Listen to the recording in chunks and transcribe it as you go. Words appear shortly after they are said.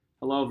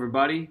Hello,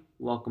 everybody.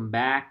 Welcome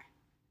back.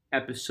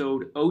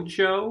 Episode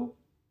Ocho,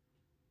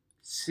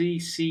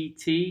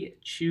 CCT,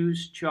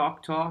 Choose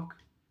Chalk Talk,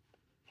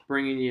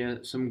 bringing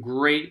you some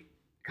great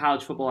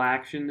college football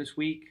action this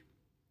week.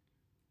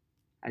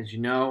 As you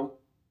know,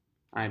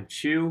 I'm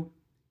Chew,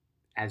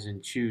 as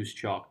in Choose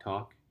Chalk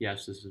Talk.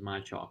 Yes, this is my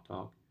Chalk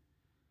Talk.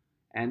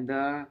 And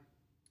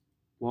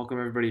welcome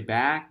everybody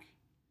back.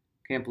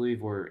 Can't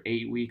believe we're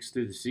 8 weeks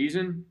through the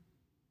season.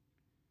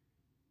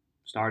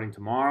 Starting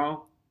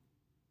tomorrow.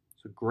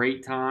 It's a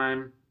great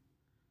time.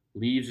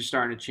 Leaves are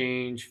starting to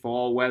change.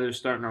 Fall weather's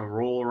starting to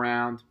roll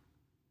around.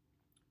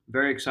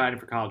 Very excited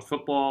for college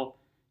football.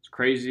 It's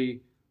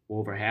crazy. We're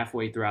over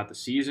halfway throughout the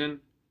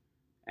season.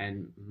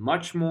 And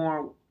much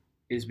more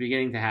is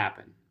beginning to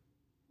happen.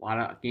 A lot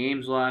of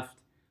games left.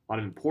 A lot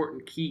of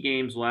important key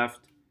games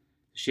left to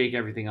shake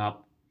everything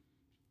up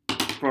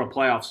for a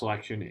playoff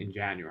selection in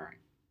January.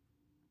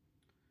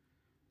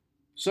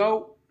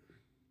 So,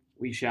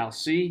 we shall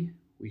see.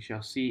 We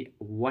shall see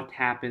what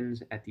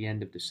happens at the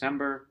end of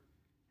December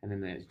and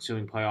then the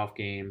ensuing playoff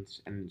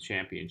games and the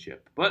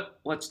championship. But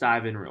let's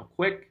dive in real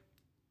quick.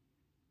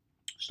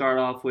 Start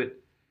off with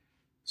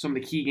some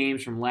of the key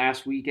games from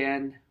last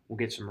weekend. We'll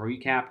get some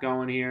recap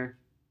going here.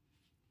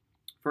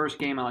 First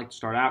game I like to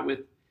start out with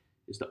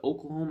is the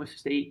Oklahoma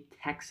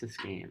State-Texas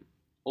game.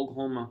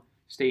 Oklahoma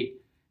State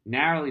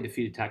narrowly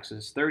defeated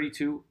Texas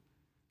 32-24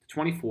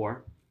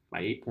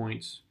 by 8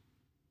 points.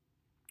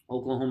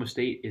 Oklahoma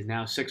State is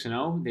now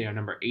 6-0. They are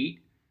number 8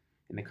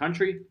 in the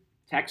country.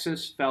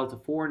 Texas fell to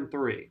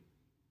 4-3.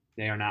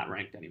 They are not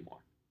ranked anymore.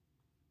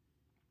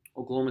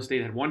 Oklahoma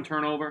State had 1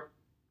 turnover.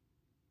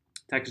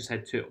 Texas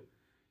had 2.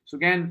 So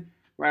again,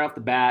 right off the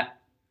bat,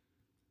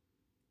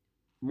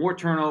 more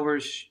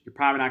turnovers, you're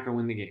probably not going to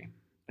win the game.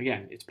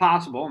 Again, it's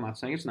possible. I'm not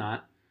saying it's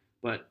not.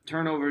 But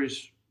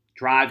turnovers,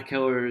 drive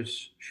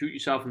killers, shoot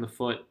yourself in the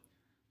foot,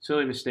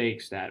 silly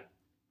mistakes that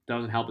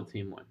doesn't help a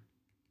team win.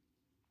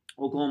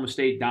 Oklahoma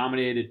State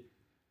dominated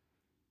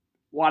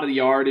a lot of the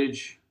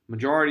yardage,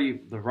 majority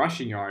of the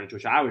rushing yardage,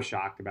 which I was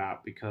shocked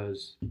about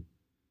because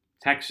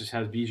Texas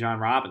has Bijan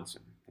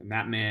Robinson, and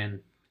that man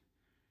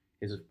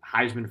is a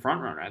Heisman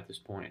frontrunner at this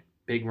point.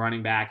 Big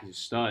running back, he's a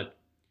stud.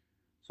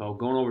 So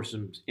going over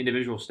some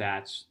individual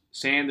stats,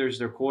 Sanders,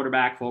 their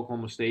quarterback for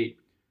Oklahoma State,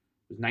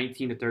 was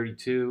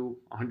 19-32,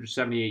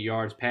 178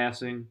 yards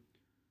passing,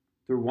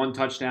 threw 1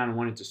 touchdown and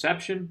 1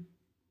 interception.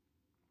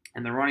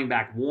 And the running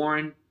back,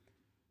 Warren,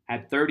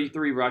 had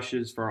 33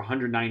 rushes for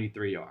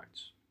 193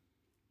 yards.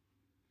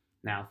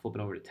 Now flipping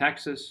over to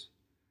Texas,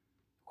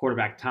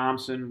 quarterback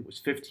Thompson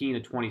was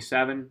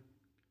 15-27,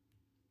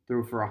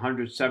 threw for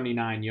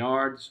 179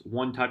 yards,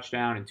 1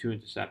 touchdown, and 2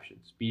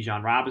 interceptions.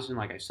 Bijan Robinson,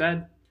 like I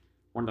said,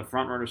 one of the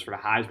front runners for the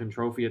Heisman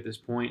Trophy at this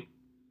point.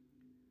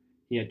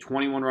 He had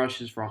 21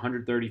 rushes for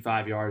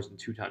 135 yards and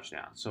 2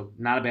 touchdowns. So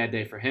not a bad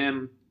day for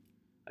him.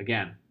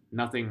 Again,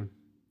 nothing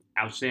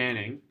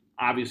outstanding.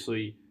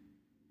 Obviously,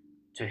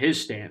 to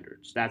his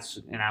standards, that's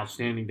an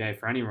outstanding day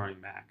for any running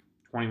back.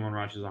 21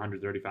 rushes,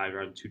 135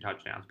 yards, and 2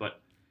 touchdowns.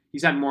 But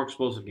he's had more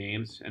explosive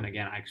games, and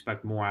again, I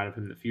expect more out of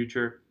him in the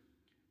future,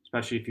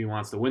 especially if he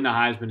wants to win the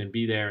Heisman and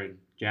be there in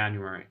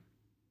January.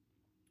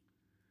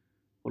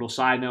 Little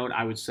side note,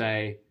 I would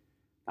say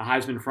the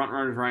Heisman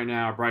frontrunners right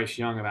now are Bryce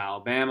Young of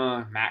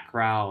Alabama, Matt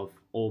Corral of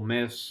Ole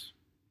Miss,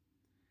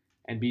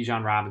 and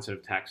Bijan Robinson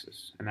of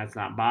Texas. And that's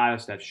not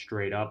biased, that's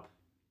straight up.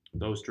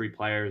 Those 3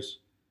 players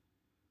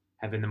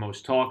have been the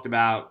most talked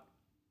about,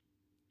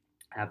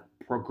 have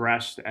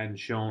progressed and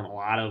shown a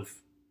lot of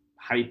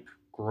hype,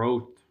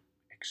 growth,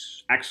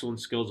 excellent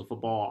skills of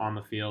football on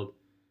the field.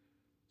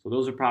 So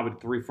those are probably the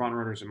 3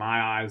 frontrunners in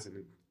my eyes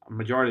and a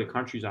majority of the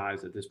country's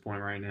eyes at this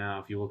point right now.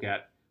 If you look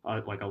at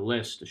like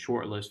a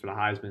short list for the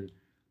Heisman,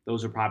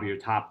 those are probably your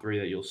top 3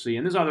 that you'll see.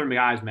 And there's other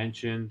guys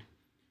mentioned.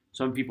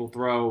 Some people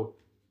throw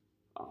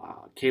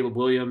Caleb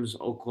Williams,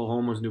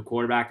 Oklahoma's new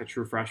quarterback, the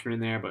true freshman in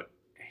there, but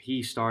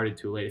he started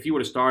too late. If he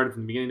would have started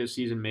from the beginning of the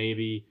season,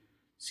 maybe.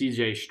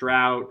 C.J.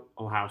 Stroud,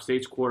 Ohio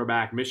State's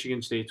quarterback,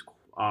 Michigan State's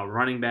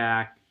running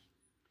back.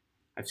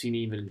 I've seen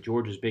even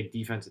Georgia's big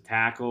defensive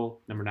tackle,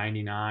 number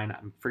 99.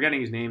 I'm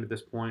forgetting his name at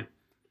this point.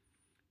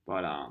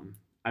 But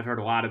I've heard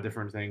a lot of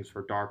different things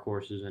for dark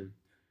horses and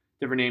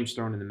different names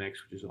thrown in the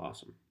mix, which is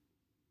awesome.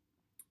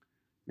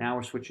 Now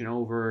we're switching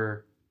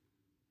over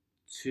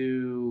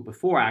to,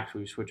 before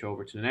actually we switch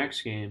over to the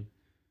next game,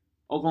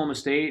 Oklahoma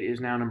State is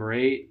now number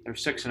 8. They're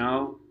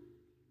 6-0.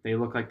 They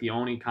look like the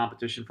only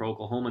competition for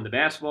Oklahoma in the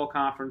basketball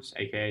conference,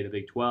 a.k.a. the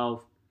Big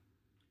 12.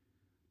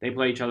 They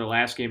play each other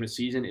last game of the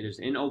season. It is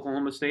in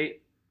Oklahoma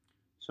State.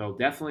 So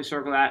definitely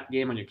circle that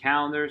game on your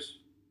calendars.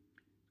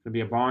 It's going to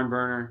be a barn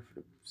burner for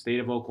the state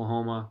of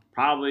Oklahoma.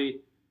 Probably,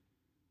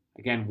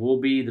 again,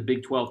 will be the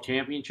Big 12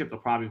 championship. They'll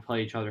probably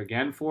play each other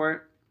again for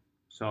it.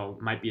 So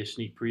it might be a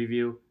sneak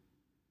preview.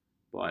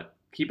 But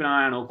keep an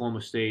eye on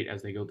Oklahoma State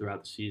as they go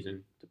throughout the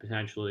season to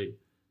potentially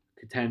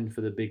contend for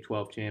the Big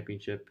 12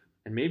 championship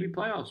and maybe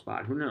playoff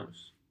spot. Who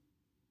knows?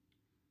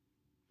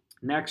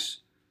 Next,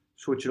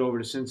 switch it over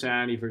to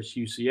Cincinnati versus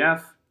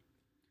UCF.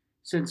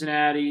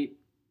 Cincinnati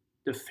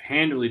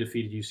handily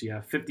defeated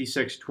UCF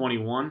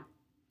 56-21.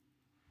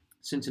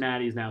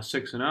 Cincinnati is now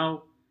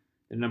 6-0.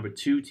 The number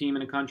 2 team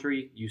in the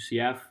country,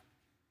 UCF,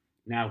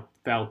 now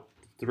fell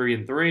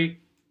 3-3.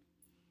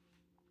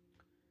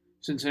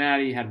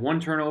 Cincinnati had 1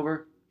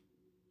 turnover.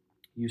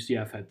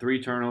 UCF had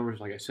 3 turnovers.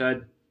 Like I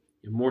said,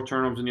 you have more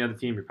turnovers than the other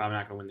team, you're probably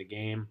not going to win the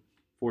game.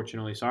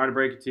 Fortunately, sorry to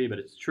break it to you, but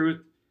it's the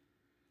truth.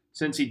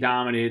 Cincy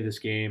dominated this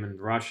game in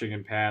rushing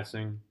and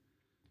passing.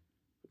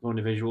 Going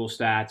to visual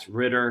stats,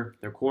 Ritter,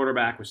 their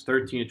quarterback, was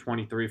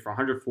 13-23 for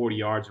 140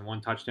 yards and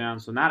 1 touchdown,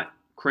 so not a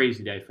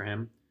crazy day for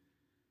him.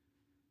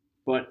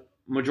 But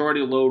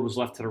majority of the load was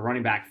left to the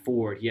running back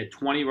Ford. He had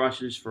 20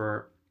 rushes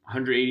for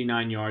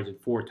 189 yards and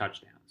 4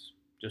 touchdowns.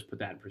 Just put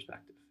that in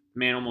perspective. The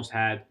man almost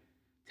had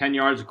 10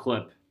 yards a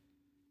clip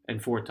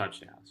and 4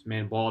 touchdowns.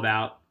 Man balled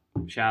out.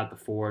 Shout out to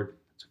Ford.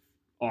 It's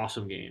an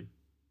awesome game.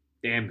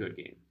 Damn good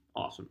game.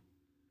 Awesome.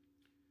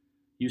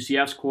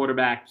 UCF's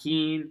quarterback,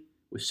 Keene,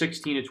 was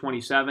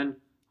 16-27,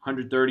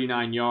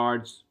 139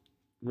 yards,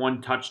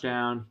 1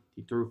 touchdown.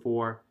 He threw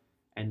 4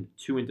 and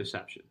 2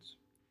 interceptions.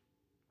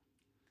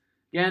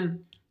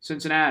 Again,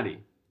 Cincinnati.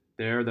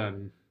 They're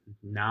the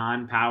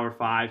non-Power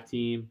 5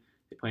 team.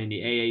 They play in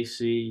the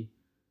AAC.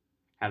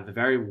 Have a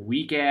very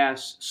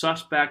weak-ass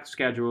suspect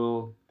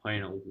schedule.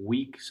 Playing a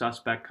weak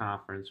suspect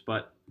conference.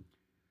 But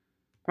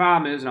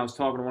problem is, and I was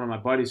talking to one of my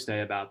buddies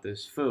today about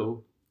this,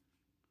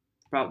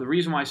 about the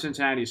reason why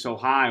Cincinnati is so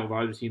high over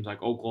other teams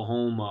like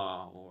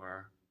Oklahoma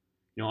or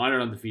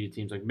other undefeated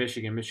teams like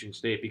Michigan, Michigan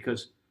State,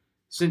 because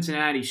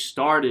Cincinnati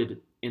started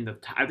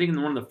I think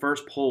in one of the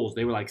first polls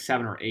they were like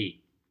 7 or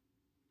 8.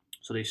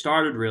 So they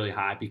started really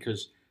high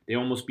because they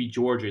almost beat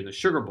Georgia in the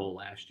Sugar Bowl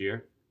last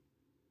year,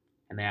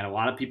 and they had a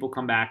lot of people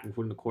come back,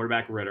 including the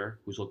quarterback Ritter,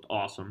 who's looked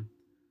awesome.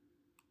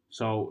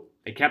 So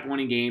they kept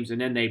winning games,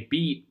 and then they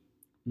beat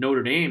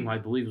Notre Dame, who I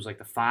believe was like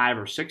the 5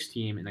 or 6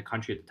 team in the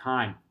country at the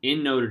time,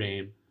 in Notre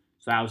Dame.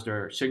 So that was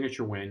their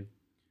signature win.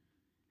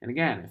 And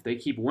again, if they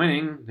keep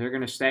winning, they're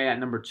going to stay at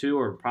number 2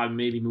 or probably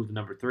maybe move to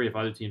number 3 if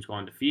other teams go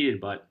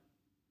undefeated. But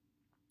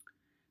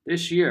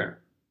this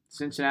year,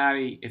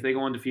 Cincinnati, if they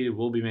go undefeated,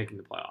 will be making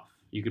the playoff.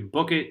 You can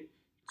book it,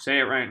 say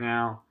it right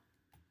now.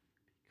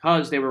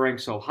 Because they were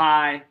ranked so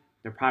high,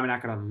 they're probably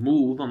not going to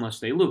move unless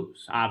they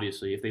lose.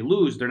 Obviously, if they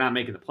lose, they're not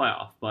making the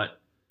playoff. But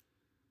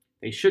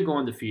they should go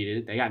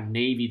undefeated. They got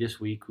Navy this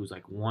week, who's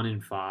like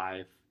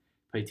 1-5.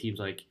 Play teams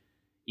like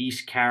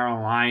East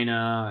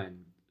Carolina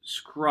and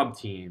scrub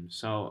teams.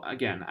 So,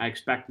 again, I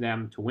expect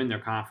them to win their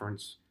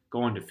conference,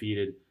 go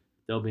undefeated.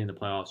 They'll be in the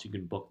playoffs. You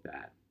can book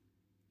that.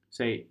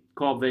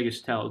 Call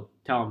Vegas, tell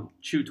them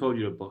Chew told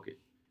you to book it.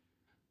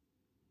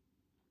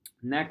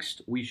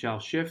 Next, we shall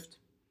shift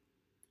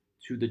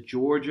to the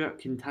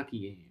Georgia-Kentucky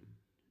game.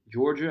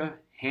 Georgia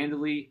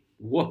handily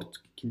whooped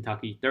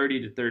Kentucky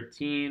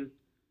 30-13.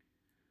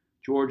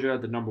 Georgia,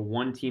 the number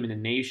 1 team in the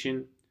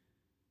nation,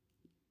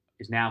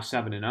 is now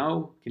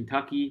 7-0.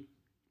 Kentucky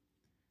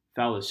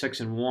fell to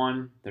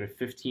 6-1. They're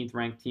the 15th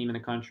ranked team in the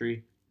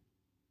country.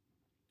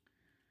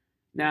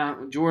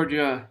 Now,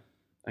 Georgia,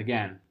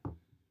 again,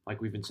 like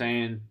we've been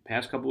saying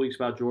past couple weeks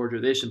about Georgia,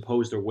 they just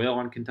imposed their will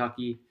on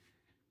Kentucky,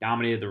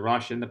 dominated the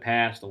rush in the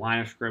pass, the line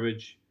of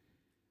scrimmage.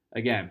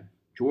 Again,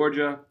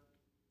 Georgia,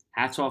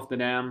 hats off to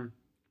them.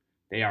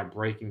 They are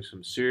breaking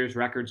some serious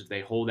records if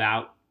they hold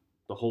out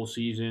the whole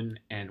season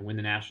and win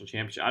the national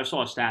championship. I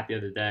saw a stat the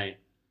other day.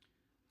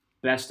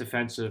 Best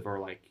defensive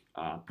or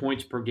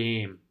points per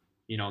game,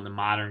 in the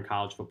modern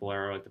college football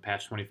era, like the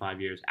past 25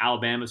 years.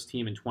 Alabama's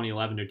team in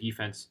 2011, their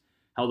defense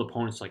held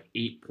opponents like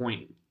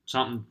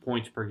 8-point-something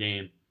points per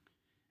game.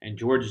 And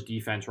Georgia's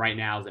defense right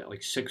now is at like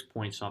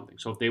 6-point-something.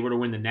 So if they were to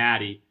win the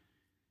Natty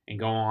and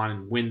go on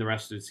and win the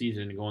rest of the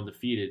season and go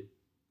undefeated,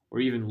 or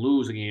even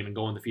lose a game and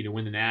go undefeated and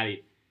win the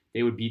Natty,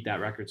 they would beat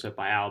that record set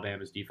by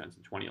Alabama's defense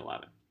in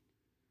 2011.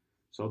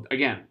 So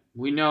again,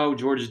 we know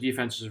Georgia's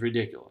defense is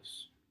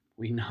ridiculous.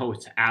 We know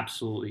it's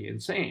absolutely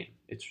insane.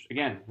 It's,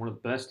 again, one of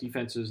the best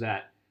defenses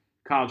that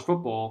college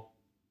football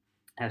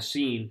has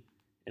seen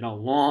in a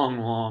long,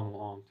 long,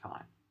 long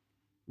time.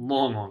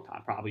 Long, long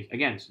time. Probably,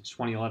 again, since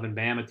 2011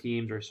 Bama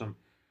teams or some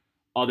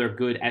other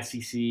good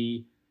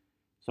SEC,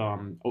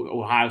 some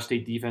Ohio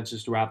State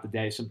defenses throughout the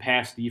day, some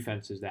past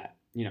defenses that,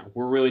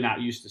 we're really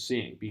not used to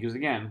seeing. Because,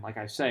 again, like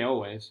I say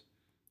always,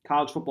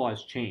 college football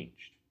has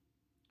changed.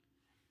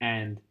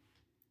 And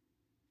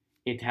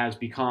it has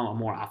become a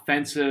more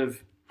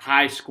offensive,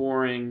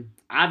 high-scoring.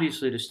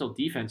 Obviously, there's still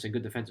defense and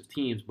good defensive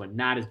teams, but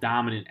not as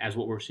dominant as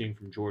what we're seeing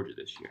from Georgia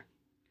this year.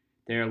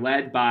 They're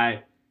led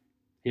by,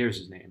 here's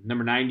his name,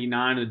 number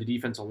 99 of the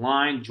defensive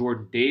line,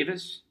 Jordan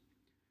Davis,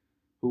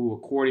 who,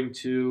 according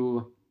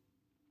to,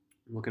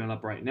 I'm looking it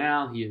up right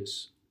now, he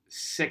is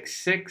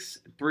 6'6",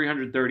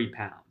 330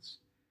 pounds.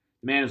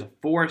 The man is a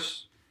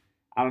force.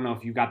 I don't know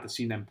if you got to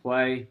see them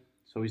play.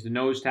 So he's the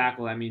nose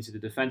tackle. That means he's the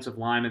defensive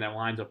lineman that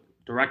lines up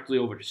directly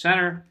over the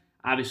center.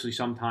 Obviously,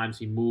 sometimes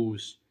he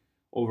moves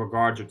over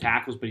guards or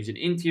tackles, but he's an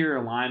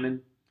interior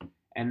lineman,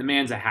 and the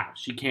man's a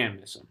house. You can't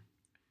miss him.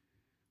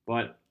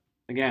 But,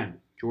 again,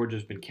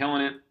 Georgia's been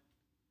killing it.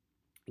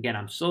 Again,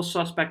 I'm still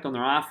suspect on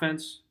their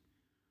offense,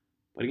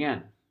 But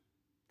again,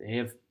 they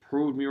have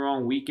proved me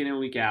wrong week in and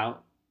week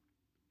out.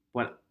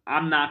 But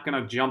I'm not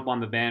going to jump on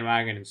the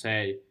bandwagon and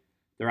say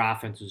their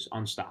offense is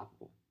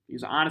unstoppable.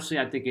 Because honestly,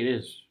 I think it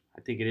is.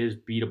 I think it is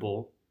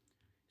beatable.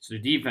 It's the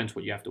defense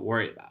what you have to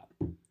worry about.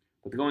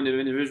 But to go into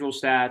individual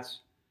stats,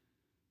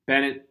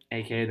 Bennett,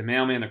 a.k.a. the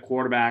mailman, the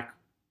quarterback,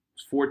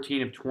 was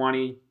 14 of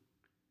 20,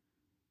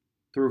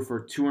 threw for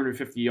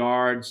 250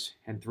 yards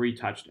and 3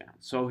 touchdowns.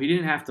 So he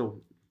didn't have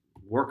to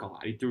work a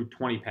lot. He threw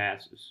 20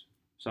 passes.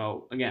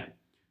 So, again,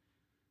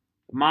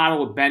 the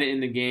model with Bennett in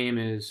the game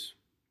is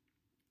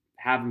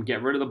have him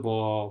get rid of the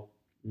ball,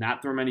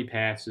 not throw many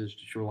passes,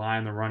 just rely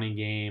on the running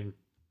game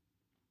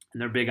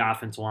and their big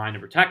offensive line to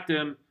protect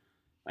him.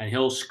 And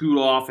he'll scoot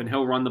off and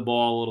he'll run the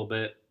ball a little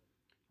bit.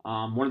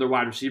 One of their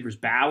wide receivers,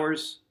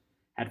 Bowers,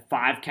 had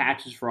 5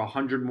 catches for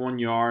 101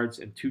 yards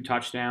and 2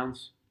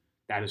 touchdowns.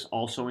 That is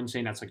also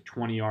insane. That's like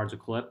 20 yards a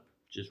clip,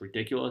 which is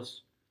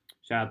ridiculous.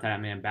 Shout out to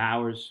that man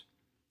Bowers.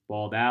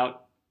 Balled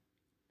out.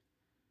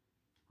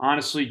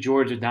 Honestly,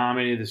 Georgia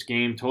dominated this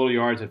game. Total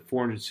yards at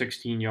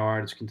 416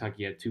 yards.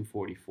 Kentucky had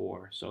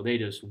 244. So they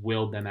just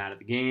willed them out of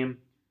the game.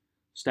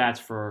 Stats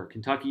for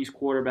Kentucky's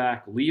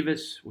quarterback,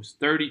 Levis, was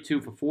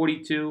 32 for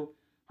 42,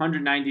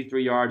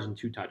 193 yards and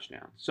 2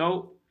 touchdowns.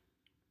 So,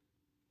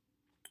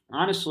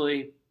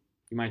 honestly,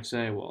 you might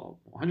say, well,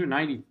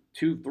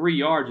 3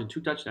 yards and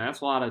 2 touchdowns.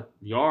 That's a lot of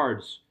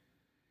yards.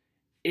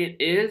 It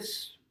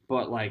is,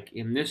 but like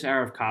in this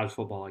era of college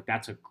football, like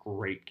that's a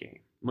great game.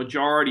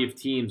 Majority of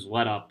teams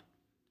let up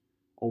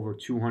over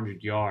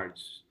 200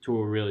 yards to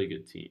a really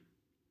good team.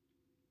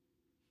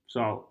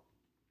 So,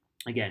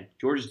 again,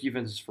 Georgia's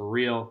defense is for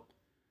real.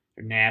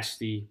 They're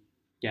nasty.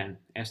 Again,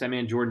 ask that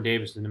man Jordan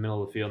Davis in the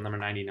middle of the field, number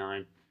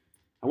 99.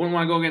 I wouldn't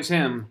want to go against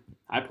him.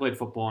 I played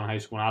football in high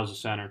school when I was a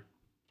center.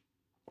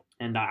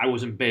 And I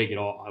wasn't big at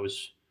all. I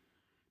was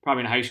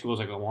probably in high school, I was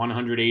like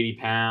 180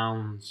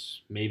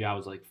 pounds. Maybe I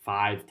was like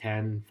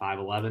 5'10",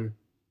 5'11".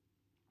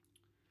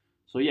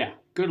 So, yeah,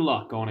 good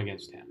luck going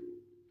against him.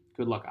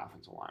 Good luck,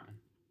 offensive lineman.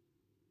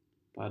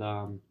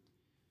 But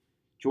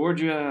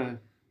Georgia,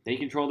 they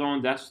control their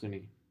own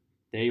destiny.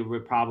 They have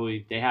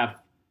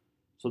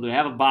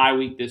a bye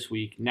week this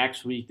week.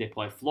 Next week, they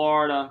play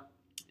Florida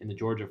in the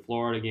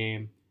Georgia-Florida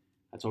game.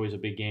 That's always a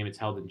big game. It's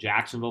held in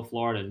Jacksonville,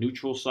 Florida, a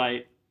neutral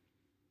site.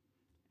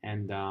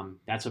 And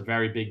that's a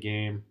very big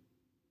game.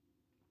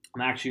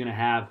 I'm actually going to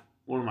have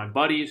one of my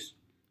buddies,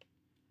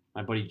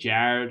 my buddy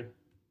Jared,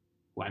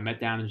 who I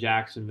met down in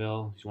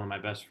Jacksonville. He's one of my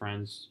best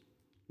friends.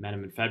 Met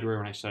him in February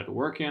when I started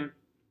working.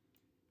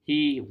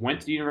 He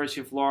went to the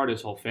University of Florida.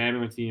 His whole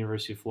family went to the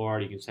University of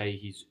Florida. You can say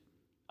he's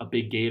a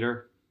big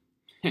Gator.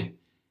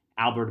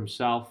 Albert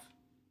himself,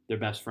 they're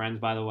best friends,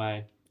 by the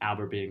way.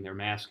 Albert being their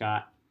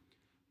mascot.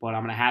 But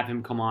I'm going to have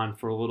him come on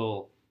for a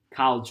little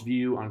college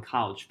view on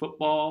college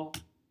football.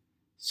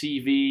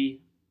 CV,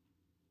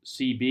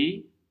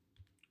 CB,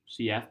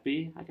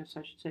 CFB, I guess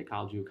I should say,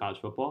 college view of college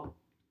football.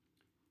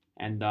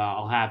 And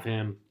I'll have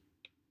him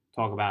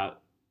talk about,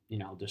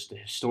 just the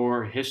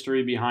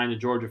history behind the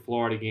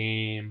Georgia-Florida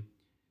game,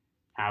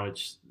 how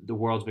it's the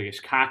world's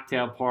biggest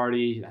cocktail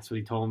party. That's what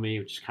he told me,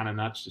 which is kind of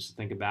nuts just to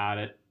think about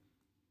it.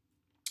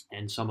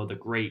 And some of the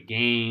great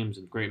games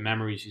and great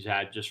memories he's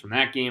had just from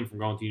that game, from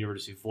going to the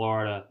University of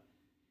Florida,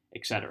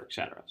 et cetera, et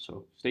cetera.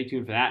 So stay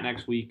tuned for that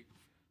next week.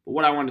 But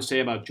what I wanted to say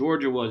about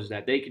Georgia was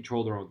that they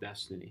control their own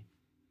destiny.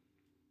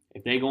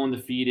 If they go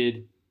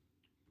undefeated,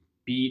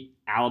 beat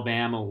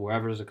Alabama,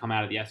 whoever's to come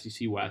out of the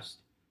SEC West,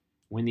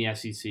 win the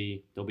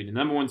SEC, they'll be the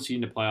number 1 seed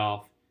in the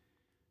playoff.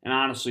 And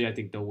honestly, I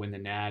think they'll win the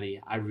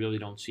Natty. I really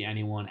don't see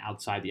anyone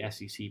outside the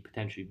SEC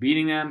potentially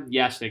beating them.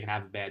 Yes, they can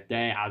have a bad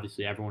day.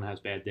 Obviously, everyone has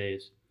bad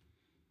days.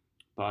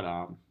 But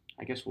I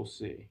guess we'll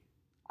see.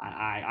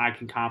 I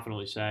can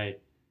confidently say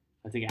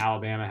I think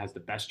Alabama has the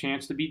best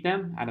chance to beat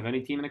them out of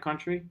any team in the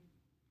country.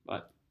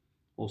 But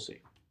we'll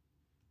see.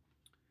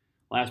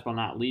 Last but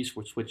not least,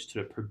 we'll switch to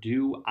the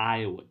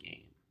Purdue-Iowa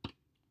game,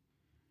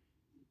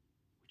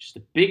 which is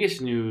the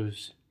biggest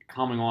news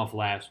coming off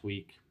last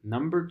week.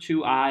 Number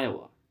 2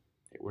 Iowa.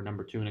 They were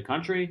number 2 in the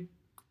country.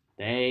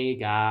 They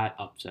got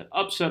upset.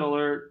 Upset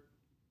alert.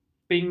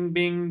 Bing,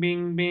 bing,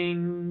 bing,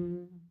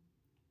 bing.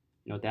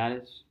 You know what that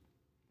is?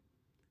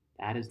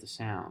 That is the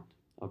sound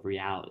of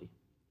reality.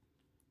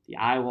 The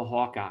Iowa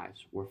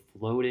Hawkeyes were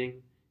floating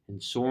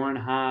and soaring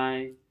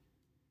high,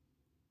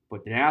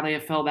 but now they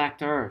have fell back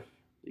to earth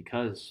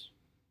because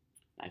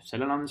I've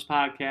said it on this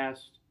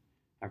podcast.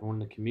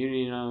 Everyone in the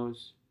community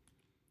knows.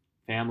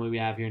 Family we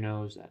have here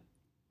knows that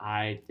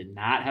I did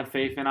not have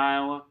faith in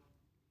Iowa.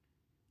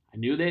 I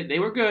knew they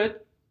were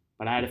good,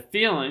 but I had a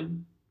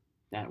feeling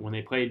that when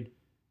they played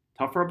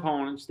tougher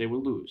opponents, they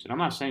would lose. And I'm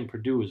not saying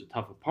Purdue is a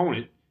tough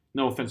opponent.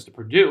 No offense to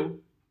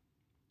Purdue.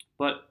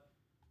 But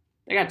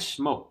they got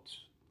smoked.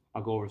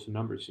 I'll go over some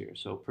numbers here.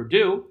 So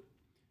Purdue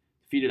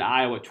defeated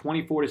Iowa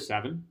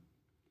 24-7.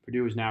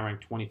 Purdue is now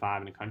ranked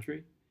 25 in the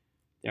country.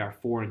 They are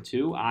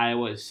 4-2.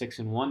 Iowa is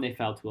 6-1. They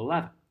fell to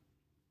 11.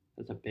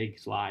 That's a big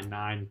slide.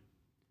 Nine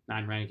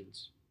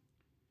rankings.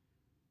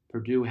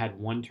 Purdue had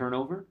 1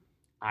 turnover.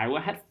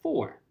 Iowa had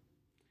 4.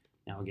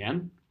 Now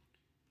again,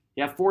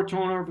 You have 4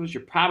 turnovers,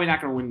 you're probably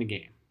not going to win the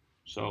game.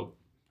 So,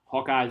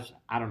 Hawkeyes,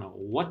 I don't know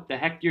what the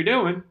heck you're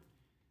doing,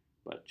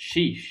 but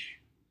sheesh.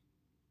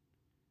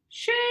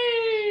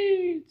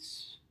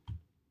 Sheets.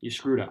 You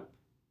screwed up.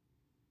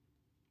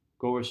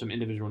 Go over some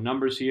individual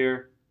numbers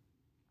here.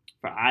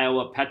 For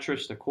Iowa,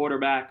 Petrus, the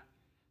quarterback,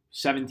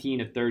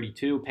 17 of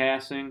 32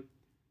 passing,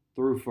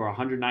 threw for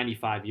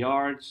 195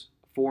 yards,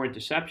 4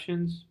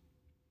 interceptions.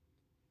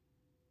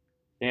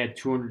 They had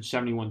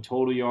 271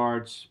 total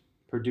yards.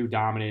 Purdue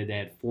dominated. They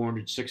had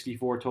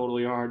 464 total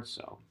yards.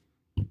 So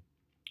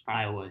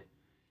Iowa,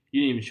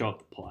 you didn't even show up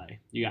to play.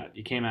 You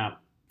came out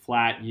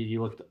flat.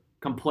 You looked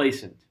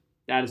complacent.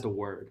 That is the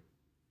word.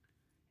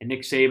 And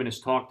Nick Saban has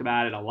talked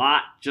about it a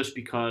lot just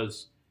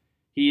because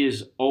he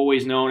is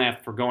always known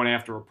for going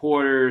after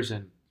reporters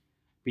and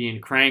being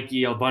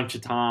cranky a bunch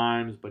of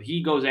times. But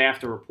he goes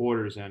after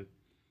reporters. And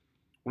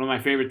one of my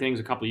favorite things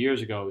a couple of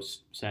years ago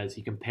says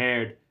he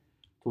compared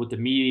to what the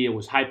media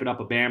was hyping up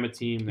a Bama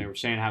team. They were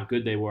saying how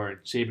good they were, and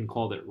Saban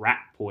called it rat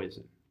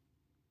poison.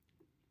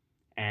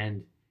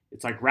 And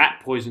it's like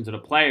rat poison to the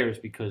players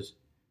because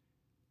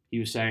he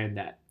was saying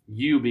that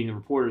you, being the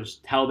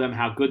reporters, tell them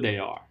how good they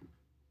are.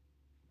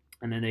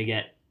 And then they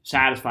get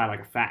satisfied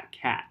like a fat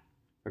cat.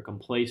 They're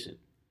complacent.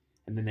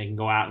 And then they can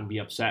go out and be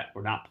upset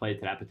or not play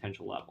to that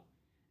potential level.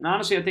 And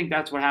honestly, I think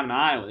that's what happened to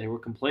Iowa. They were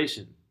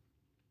complacent.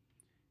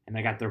 And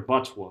they got their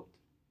butts whooped.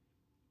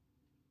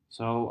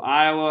 So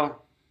Iowa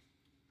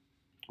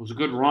was a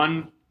good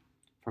run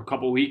for a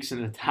couple weeks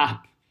in the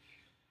top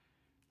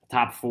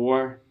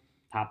 4,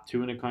 top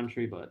 2 in the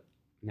country, but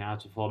now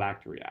it's a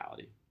fallback to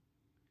reality.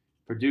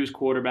 Purdue's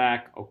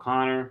quarterback,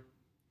 O'Connor,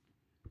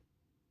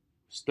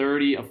 was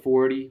 30 of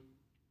 40,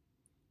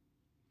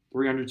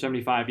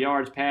 375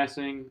 yards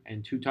passing,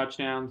 and 2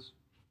 touchdowns.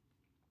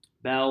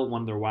 Bell,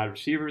 one of their wide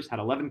receivers, had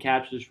 11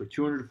 catches for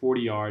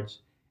 240 yards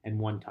and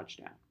 1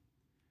 touchdown.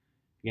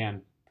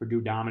 Again,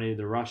 Purdue dominated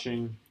the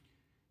rushing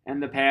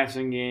and the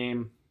passing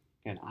game.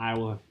 And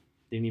Iowa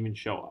didn't even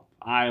show up.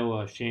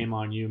 Iowa, shame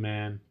on you,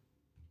 man.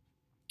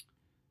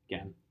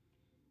 Again,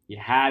 you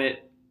had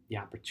it. The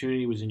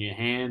opportunity was in your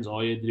hands.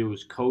 All you had to do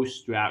was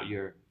coast throughout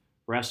your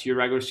rest of your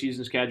regular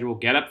season schedule,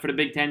 get up for the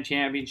Big Ten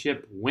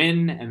championship,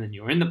 win, and then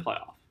you're in the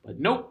playoff. But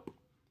nope.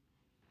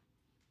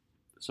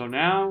 So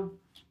now,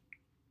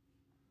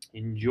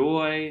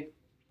 enjoy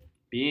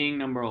being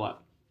number 11.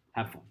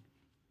 Have fun.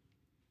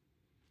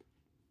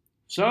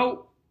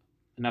 So,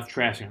 enough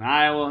trashing on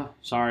Iowa.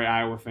 Sorry,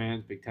 Iowa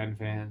fans, Big Ten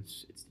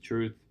fans. It's the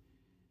truth.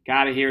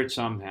 Got to hear it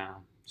somehow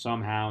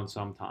and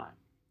sometime.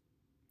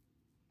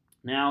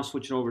 Now,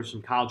 switching over to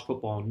some college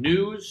football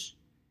news.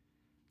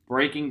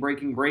 Breaking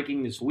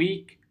this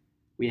week.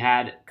 We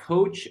had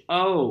Coach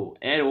O,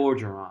 Ed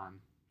Orgeron,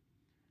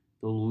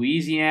 the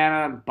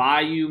Louisiana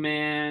Bayou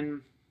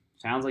man.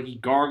 Sounds like he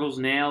gargles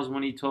nails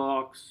when he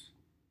talks.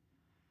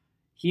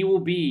 He will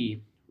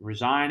be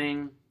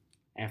resigning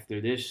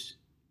after this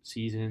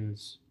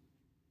season's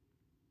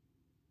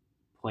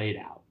played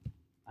out.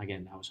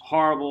 Again, that was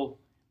horrible.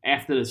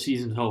 After the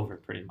season's over,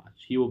 pretty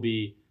much. He will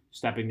be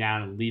stepping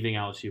down and leaving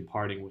LSU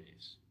parting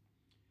ways.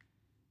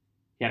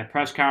 He had a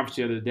press conference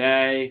the other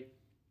day,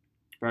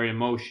 very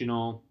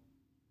emotional.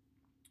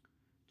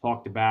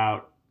 Talked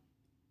about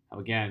how,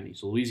 again,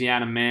 he's a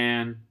Louisiana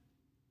man,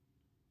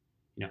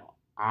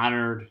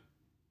 honored,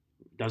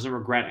 doesn't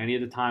regret any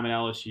of the time at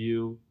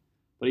LSU,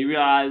 but he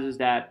realizes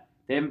that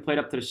they haven't played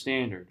up to the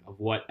standard of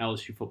what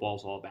LSU football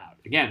is all about.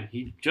 Again,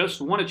 he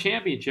just won a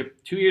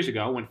championship 2 years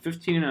ago, went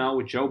 15-0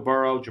 with Joe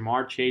Burrow,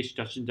 Jamar Chase,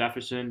 Justin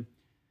Jefferson,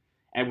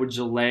 Edward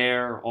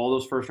Zelaire, all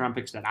those first-round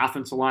picks, that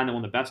offensive line, they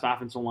won the best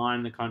offensive line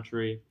in the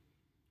country.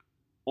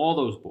 All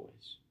those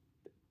boys.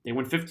 They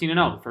went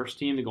 15-0, the first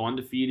team to go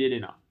undefeated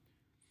in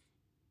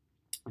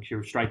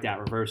actually, strike that,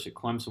 reverse it.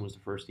 Clemson was the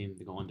first team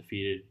to go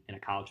undefeated in a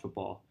college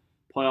football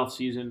playoff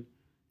season.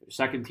 The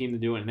second team to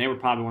do it, and they were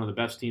probably one of the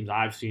best teams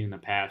I've seen in the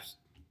past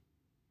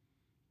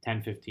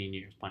 10, 15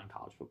 years playing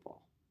college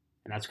football.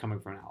 And that's coming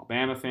from an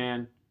Alabama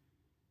fan.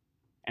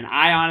 And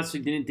I honestly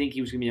didn't think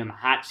he was going to be on the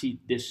hot seat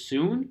this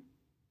soon.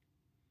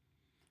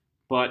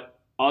 But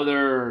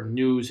other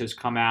news has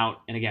come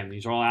out. And again,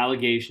 these are all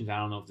allegations. I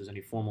don't know if there's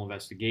any formal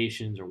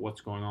investigations or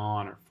what's going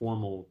on or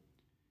formal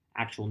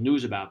actual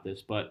news about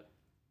this. But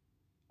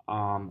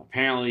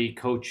apparently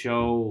Coach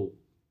O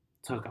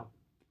took a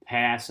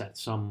pass at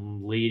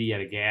some lady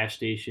at a gas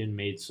station,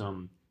 made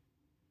some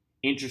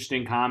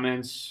interesting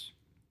comments.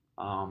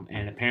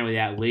 And apparently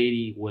that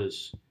lady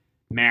was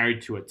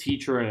married to a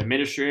teacher and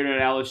administrator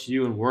at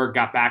LSU, and word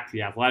got back to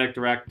the athletic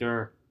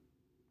director.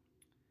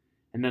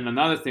 And then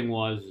another thing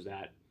was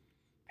that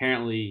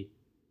apparently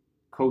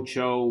Coach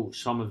O,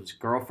 some of his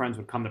girlfriends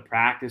would come to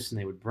practice and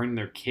they would bring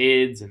their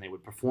kids and they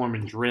would perform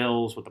in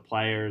drills with the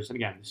players. And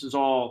again, this is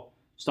all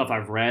stuff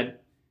I've read.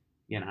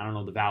 Again, I don't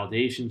know the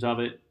validations of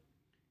it.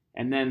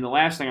 And then the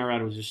last thing I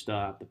read was just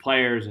the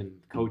players and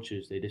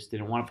coaches, they just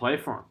didn't want to play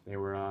for him. They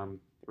were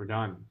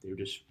done. They were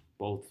just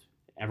both,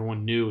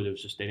 everyone knew it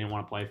was just they didn't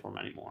want to play for him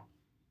anymore.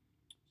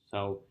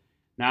 So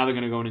now they're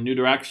going to go in a new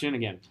direction.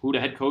 Again, who the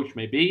head coach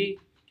may be,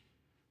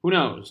 Who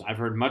knows? I've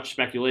heard much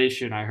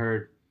speculation. I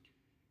heard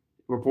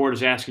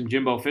reporters asking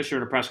Jimbo Fisher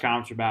in a press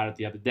conference about it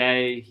the other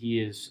day. He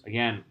is,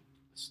 again,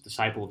 a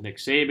disciple of Nick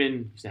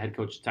Saban. He's the head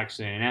coach of Texas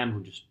A&M,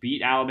 who just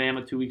beat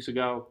Alabama 2 weeks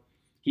ago.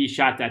 He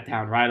shot that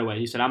down right away.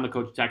 He said, "I'm the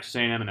coach of Texas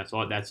A&M, and that's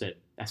all. That's it.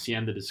 That's the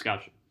end of the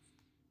discussion."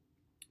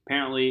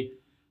 Apparently,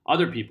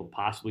 other people,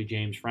 possibly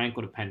James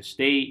Franklin of Penn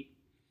State,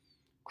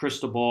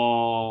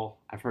 Cristobal,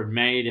 I've heard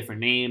many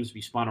different names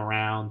be spun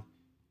around.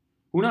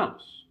 Who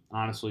knows?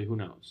 Honestly, who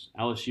knows?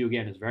 LSU,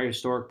 again, is a very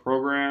historic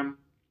program.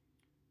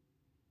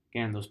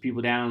 Again, those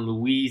people down in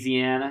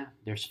Louisiana,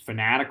 they're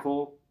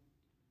fanatical,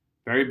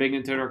 very big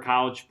into their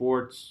college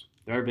sports,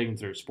 very big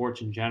into their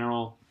sports in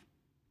general.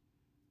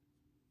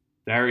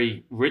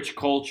 Very rich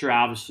culture,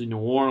 obviously New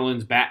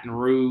Orleans, Baton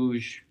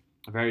Rouge,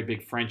 a very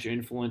big French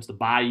influence, the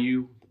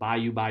Bayou,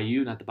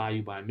 not the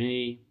Bayou by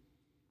me.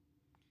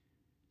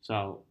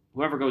 So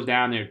whoever goes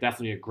down there,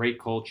 definitely a great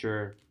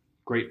culture,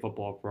 great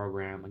football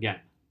program. Again,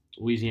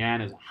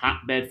 Louisiana is a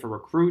hotbed for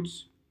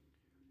recruits.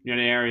 You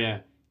know, the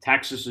area,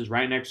 Texas is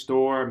right next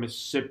door,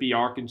 Mississippi,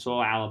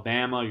 Arkansas,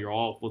 Alabama, you're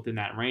all within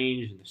that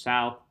range in the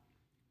South.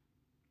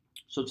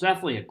 So it's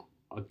definitely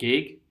a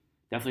gig,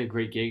 definitely a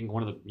great gig, and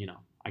one of the,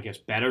 I guess,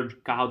 better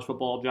college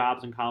football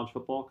jobs in college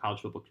football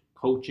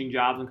coaching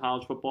jobs in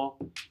college football.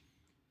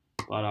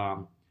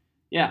 But,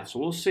 yeah, so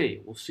we'll see.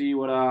 We'll see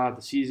what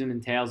the season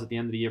entails at the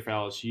end of the year for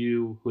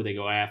LSU, who they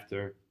go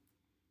after.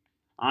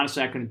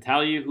 Honestly, I couldn't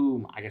tell you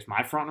who, I guess,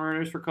 my front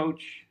runner is for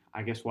coach.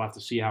 I guess we'll have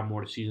to see how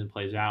more the season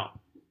plays out.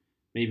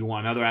 Maybe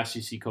one other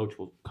SEC coach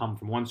will come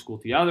from one school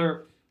to the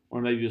other,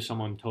 or maybe just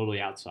someone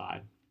totally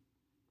outside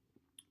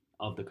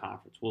of the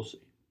conference. We'll see.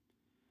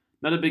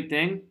 Another big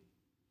thing,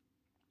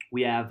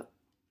 we have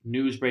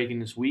news breaking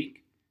this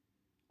week.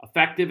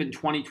 Effective in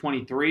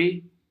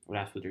 2023, well,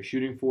 that's what they're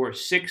shooting for,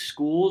 6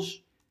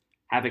 schools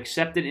have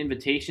accepted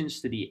invitations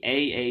to the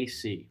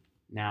AAC.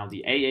 Now,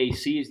 the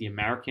AAC is the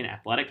American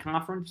Athletic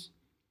Conference.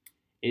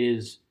 It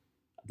is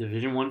a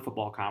Division I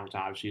football conference,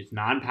 obviously. It's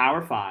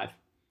non-Power 5.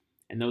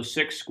 And those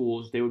 6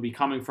 schools, they would be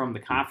coming from the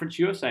Conference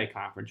USA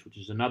Conference, which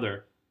is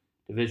another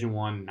Division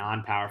I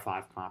non-Power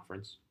 5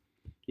 conference.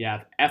 You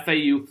have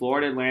FAU,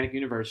 Florida Atlantic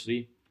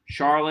University,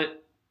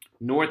 Charlotte,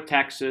 North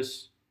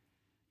Texas,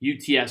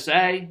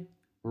 UTSA,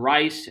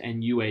 Rice,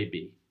 and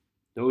UAB.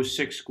 Those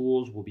 6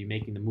 schools will be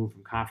making the move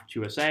from Conference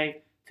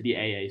USA to the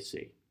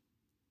AAC.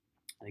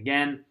 And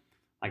again,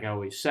 like I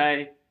always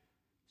say,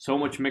 so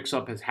much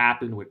mix-up has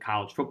happened with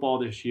college football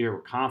this year,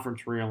 with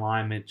conference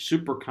realignment,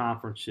 super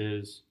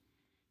conferences.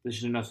 This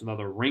is just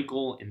another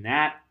wrinkle in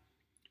that.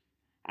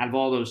 Out of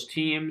all those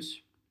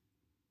teams,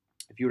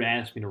 if you were to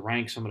ask me to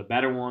rank some of the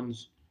better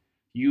ones,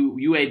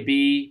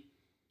 UAB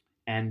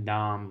and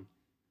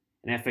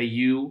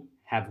FAU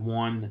have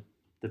won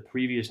the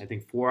previous, I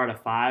think, 4 out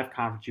of 5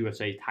 Conference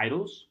USA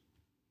titles.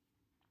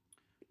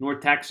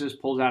 North Texas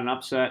pulls out an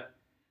upset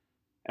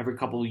every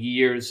couple of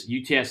years.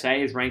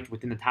 UTSA is ranked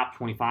within the top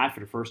 25 for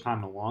the first time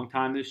in a long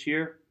time this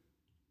year.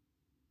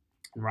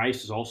 And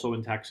Rice is also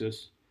in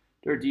Texas.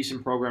 They're a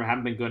decent program,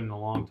 haven't been good in a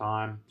long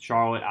time.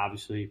 Charlotte,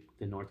 obviously,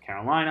 in North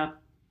Carolina.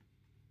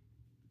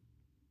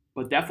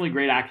 But definitely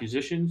great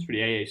acquisitions for the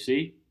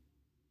AAC,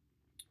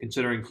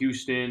 considering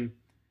Houston,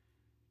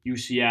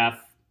 UCF,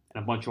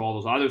 and a bunch of all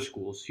those other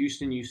schools.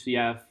 Houston,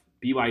 UCF,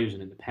 BYU is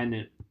an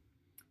independent,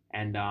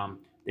 and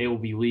they will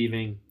be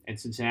leaving, and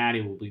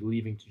Cincinnati will be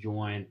leaving to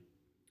join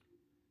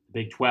the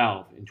Big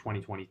 12 in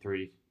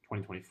 2023,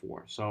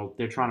 2024. So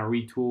they're trying to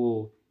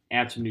retool,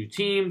 add some new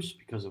teams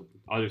because of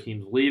other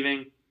teams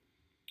leaving.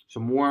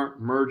 Some more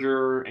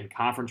merger and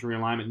conference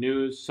realignment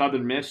news.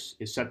 Southern Miss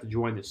is set to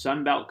join the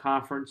Sun Belt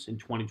Conference in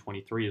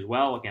 2023 as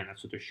well. Again,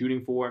 that's what they're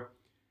shooting for.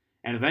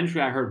 And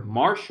eventually I heard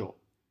Marshall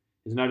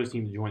is another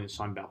team to join the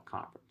Sun Belt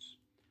Conference.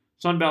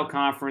 Sun Belt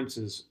Conference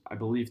is, I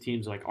believe,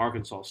 teams like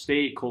Arkansas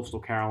State, Coastal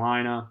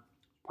Carolina,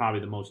 probably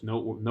the most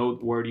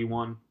noteworthy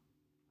one.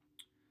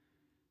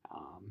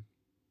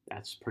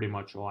 That's pretty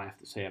much all I have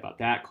to say about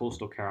that.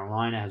 Coastal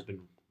Carolina has been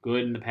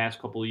good in the past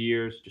couple of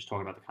years, just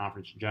talking about the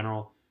conference in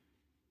general.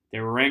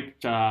 They were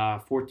ranked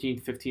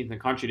 14th, 15th in the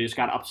country. They just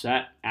got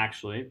upset,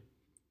 actually,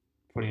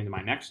 putting into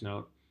my next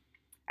note.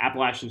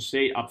 Appalachian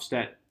State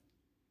upset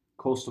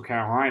Coastal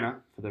Carolina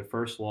for their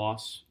first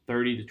loss,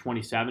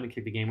 30-27, to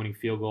kick the game-winning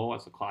field goal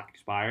as the clock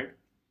expired.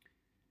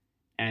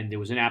 And it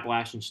was in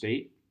Appalachian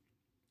State.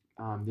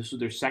 This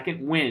was their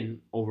second win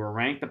over a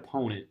ranked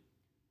opponent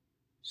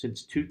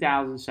since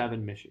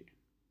 2007 Michigan.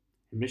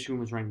 And Michigan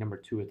was ranked number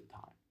 2 at the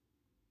time.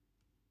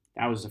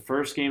 That was the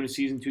first game of the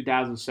season,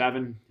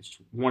 2007. It's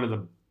one of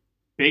the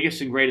biggest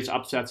and greatest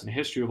upsets in the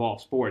history of all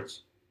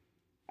sports.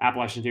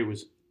 Appalachian State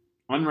was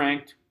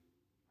unranked.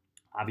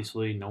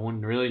 Obviously, no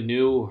one really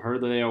knew,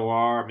 heard that they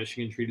were.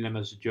 Michigan treated them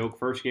as a joke.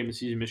 First game of the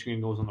season,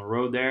 Michigan goes on the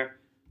road there.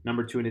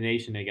 Number 2 in the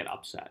nation, they get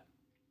upset.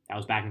 That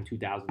was back in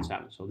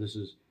 2007. So this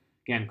is,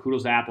 again,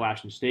 kudos to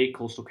Appalachian State.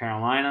 Coastal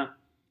Carolina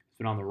has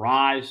been on the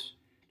rise.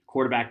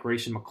 Quarterback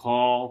Grayson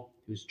McCall,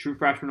 who was a true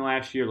freshman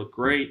last year, looked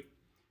great.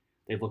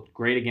 They've looked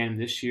great again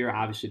this year.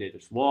 Obviously, they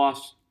just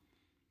lost.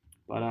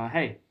 But,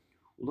 hey,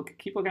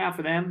 keep looking out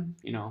for them.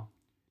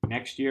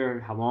 next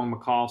year, how long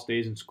McCall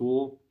stays in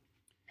school,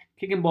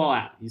 kicking ball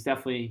out.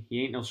 He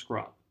ain't no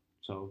scrub.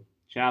 So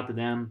shout out to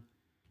them.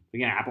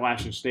 Again,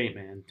 Appalachian State,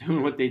 man,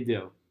 doing what they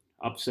do.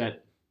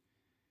 Upset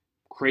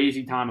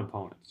crazy time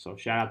opponents. So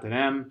shout out to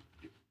them.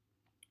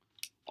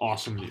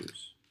 Awesome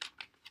news.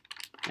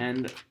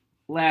 And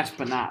last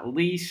but not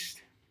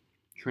least,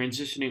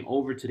 transitioning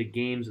over to the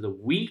games of the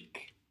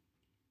week,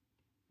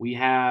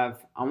 I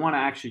want to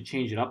actually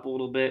change it up a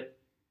little bit.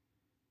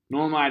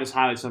 Normally, I just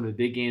highlight some of the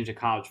big games of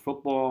college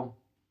football.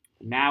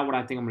 Now, what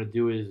I think I'm going to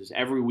do is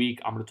every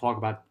week, I'm going to talk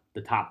about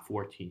the top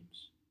 4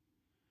 teams.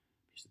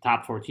 Because the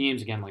top 4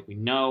 teams, again, like we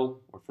know,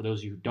 or for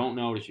those of you who don't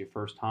know, it's your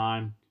first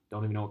time,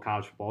 don't even know what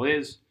college football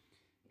is.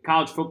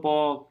 College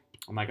football,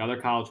 unlike other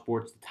college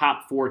sports, the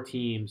top 4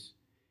 teams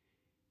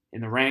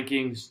in the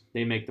rankings,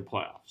 they make the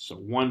playoffs. So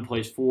 1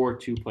 plays 4,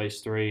 2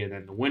 plays 3, and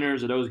then the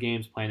winners of those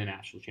games play in the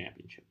national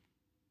championship.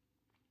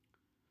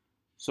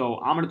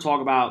 So I'm going to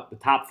talk about the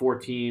top 4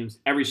 teams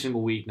every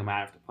single week, no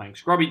matter if they're playing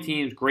scrubby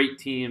teams, great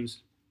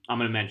teams, I'm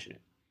going to mention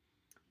it.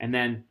 And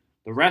then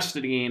the rest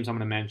of the games I'm going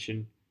to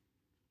mention,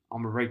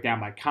 I'm going to break down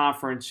by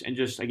conference and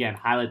just, again,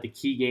 highlight the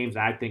key games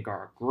that I think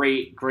are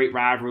great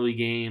rivalry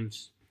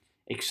games,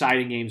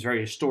 exciting games, very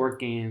historic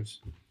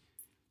games.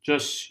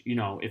 Just,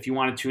 if you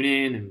want to tune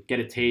in and get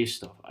a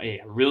taste of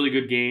a really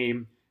good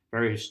game,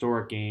 very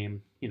historic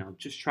game,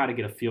 just try to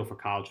get a feel for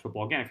college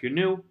football. Again, if you're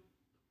new,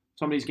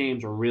 some of these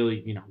games are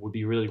really, would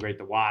be really great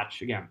to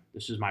watch. Again,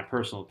 this is my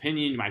personal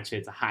opinion. You might say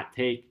it's a hot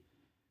take.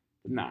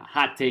 But nah,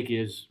 hot take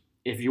is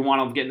if you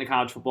want to get into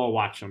college football,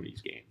 watch some of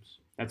these games.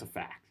 That's a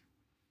fact.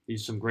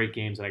 These are some great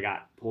games that I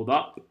got pulled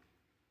up.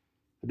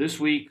 For this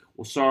week,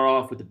 we'll start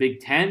off with the Big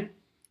Ten.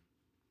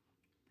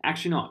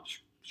 Actually, no,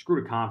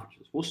 screw the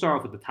conferences. We'll start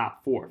off with the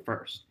top 4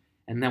 first,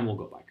 and then we'll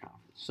go by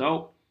conference.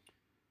 So,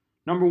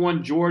 number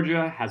 1,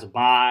 Georgia has a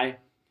bye.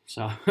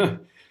 So,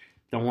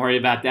 don't worry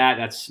about that.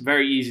 That's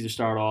very easy to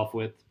start off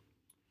with.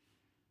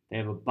 They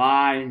have a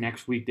bye.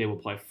 Next week, they will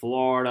play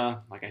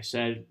Florida. Like I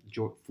said,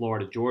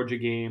 Florida-Georgia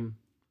game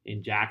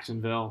in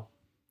Jacksonville.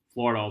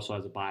 Florida also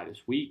has a bye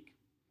this week.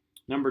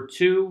 Number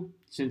 2,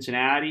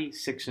 Cincinnati,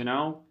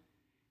 6-0.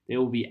 They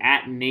will be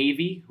at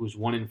Navy, who's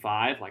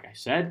 1-5, like I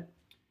said.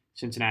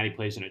 Cincinnati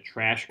plays in a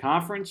trash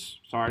conference.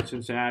 Sorry,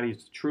 Cincinnati,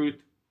 it's the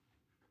truth.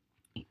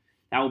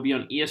 That will be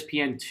on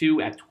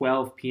ESPN2 at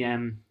 12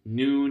 p.m.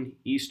 noon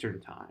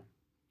Eastern time.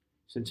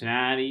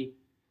 Cincinnati,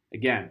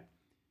 again,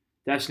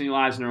 destiny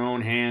lies in their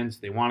own hands.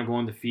 They want to go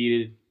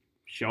undefeated.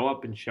 Show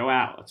up and show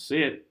out. Let's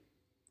see it.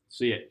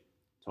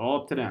 It's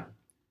all up to them.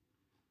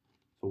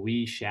 So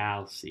we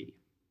shall see.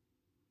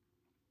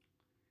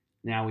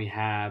 Now we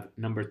have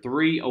number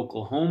 3,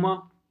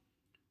 Oklahoma,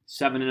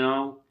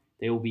 7-0.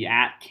 They will be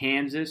at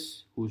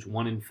Kansas, who's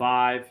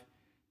 1-5.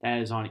 That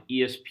is on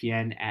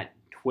ESPN at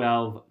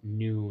 12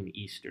 noon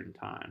Eastern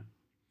time.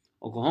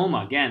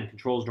 Oklahoma, again,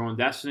 controls their own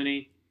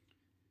destiny.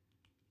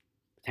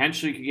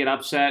 Potentially could get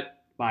upset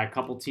by a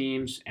couple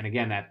teams. And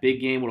again, that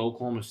big game with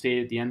Oklahoma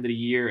State at the end of the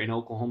year in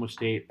Oklahoma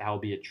State, that will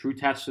be a true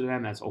test for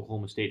them, as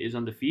Oklahoma State is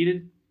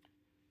undefeated.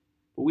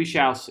 But we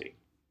shall see.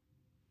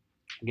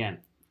 Again,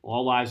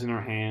 all lies in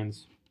our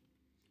hands.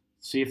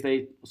 See if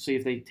they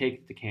take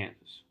it to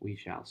Kansas. We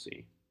shall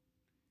see.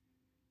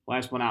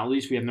 Last but not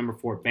least, we have number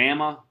 4,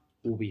 Bama,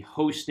 who will be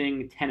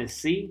hosting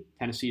Tennessee.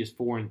 Tennessee is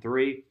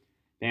 4-3.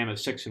 Bama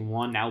is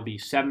 6-1. That will be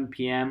 7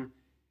 p.m.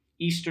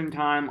 Eastern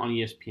time on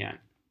ESPN.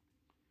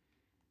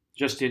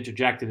 Just to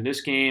interject into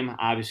this game,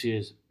 obviously,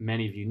 as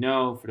many of you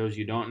know, for those of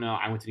you who don't know,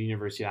 I went to the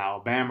University of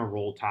Alabama,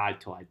 roll tide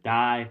till I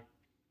die.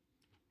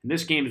 And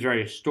this game is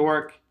very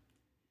historic.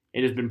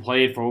 It has been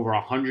played for over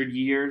 100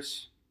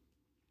 years.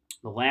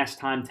 The last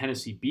time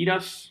Tennessee beat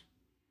us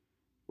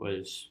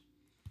was,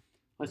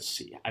 let's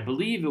see, I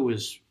believe it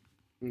was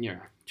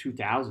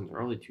 2000s,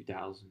 early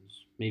 2000s,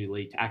 maybe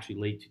late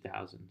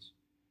 2000s.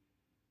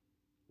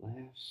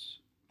 Last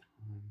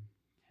time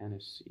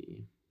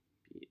Tennessee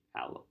beat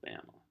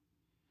Alabama.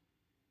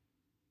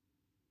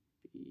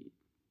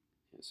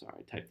 Sorry,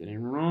 I typed it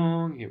in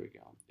wrong. Here we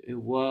go. It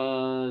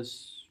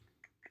was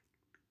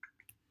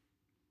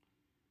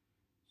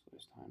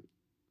last time.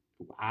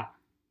 Wow.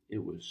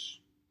 It was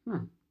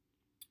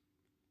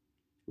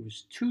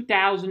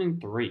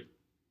 2003.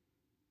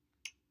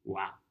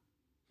 Wow.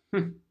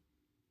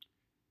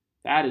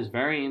 That is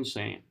very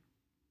insane.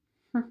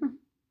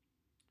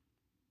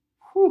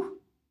 Whew.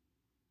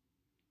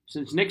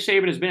 Since Nick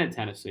Saban has been at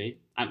Tennessee,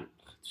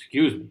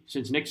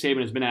 since Nick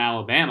Saban has been at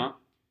Alabama,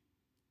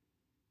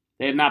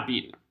 they have not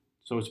beaten them.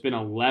 So it's been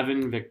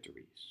 11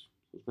 victories.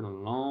 It's been a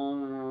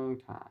long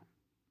time.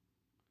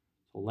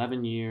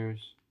 11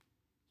 years.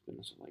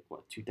 It's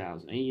been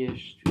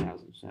 2008-ish,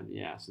 2007.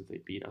 Yeah, since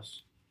they beat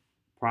us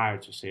prior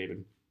to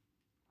Saban.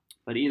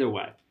 But either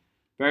way,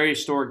 very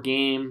historic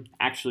game.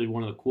 Actually,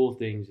 one of the cool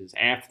things is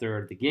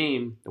after the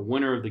game, the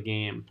winner of the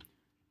game,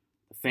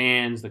 the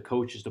fans, the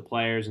coaches, the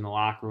players in the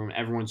locker room,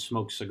 everyone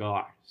smokes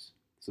cigars.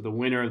 So the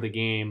winner of the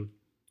game,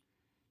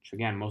 which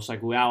again, most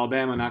likely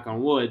Alabama, knock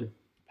on wood,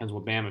 depends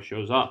what Bama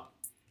shows up.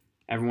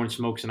 Everyone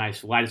smokes a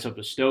nice, lights up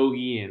a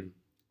stogie and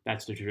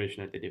That's the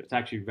tradition that they do. It's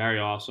actually very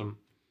awesome.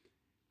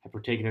 I've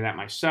partaken in that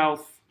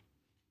myself.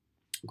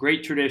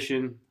 Great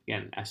tradition.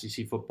 Again,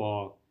 SEC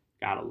football,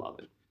 gotta love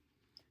it.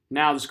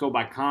 Now let's go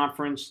by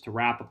conference to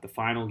wrap up the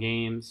final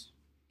games.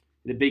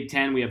 In the Big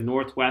Ten, we have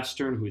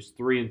Northwestern, who's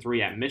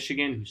 3-3 at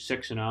Michigan, who's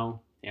 6-0.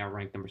 They are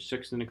ranked number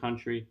 6 in the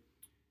country.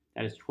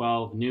 That is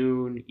 12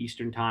 noon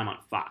Eastern time on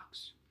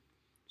Fox.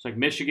 It's like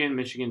Michigan.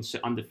 Michigan's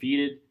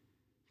undefeated.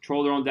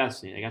 Control their own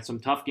destiny. They got some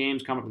tough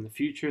games coming up in the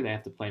future. They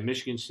have to play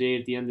Michigan State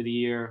at the end of the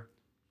year.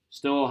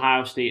 Still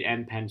Ohio State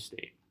and Penn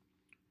State.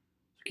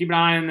 So keep an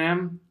eye on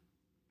them.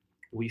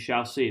 We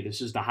shall see.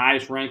 This is the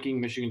highest ranking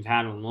Michigan's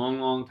had in a long,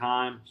 long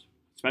time,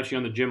 especially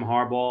under Jim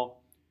Harbaugh. We'll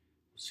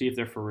see if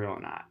they're for real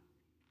or not.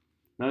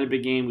 Another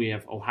big game, we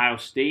have Ohio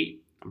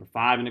State, number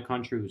 5 in the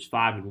country, who's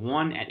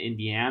 5-1 at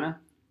Indiana,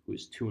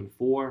 who's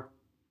 2-4.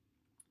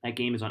 That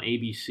game is on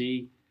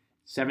ABC,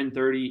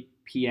 7:30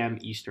 p.m.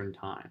 Eastern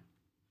Time.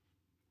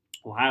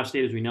 Ohio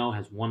State, as we know,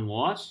 has one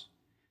loss.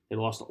 They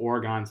lost to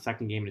Oregon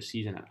second game of the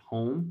season at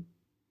home.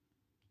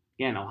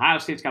 Again, Ohio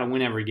State's got to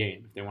win every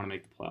game if they want to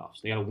make the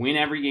playoffs. They got to win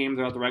every game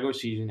throughout the regular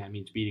season. That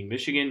means beating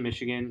Michigan,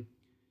 Michigan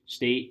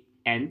State,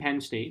 and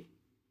Penn State.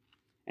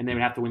 And they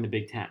would have to win the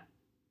Big Ten.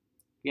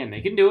 Again,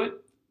 they can do it.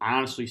 I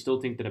honestly still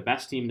think they're the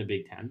best team in the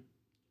Big Ten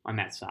on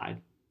that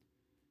side.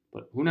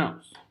 But who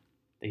knows?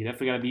 They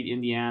definitely got to beat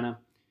Indiana.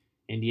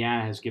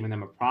 Indiana has given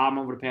them a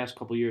problem over the past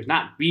couple of years.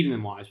 Not beating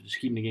them wise, but just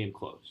keeping the game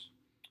close.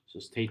 So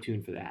stay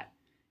tuned for that.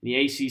 In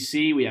the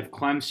ACC, we have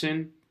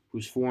Clemson,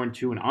 who's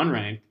 4-2 and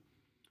unranked,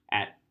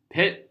 at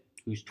Pitt,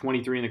 who's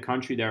 23 in the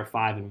country. They're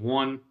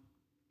 5-1.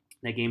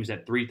 That game is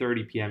at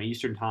 3:30 p.m.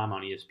 Eastern Time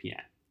on ESPN.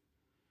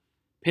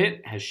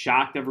 Pitt has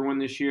shocked everyone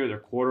this year. Their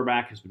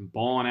quarterback has been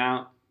balling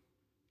out.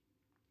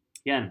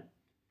 Again,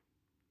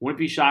 wouldn't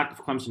be shocked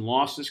if Clemson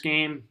lost this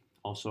game.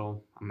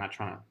 Also, I'm not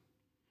trying to,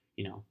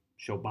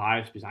 show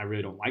bias because I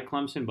really don't like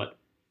Clemson. But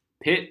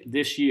Pitt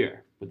this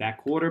year, with that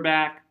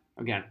quarterback,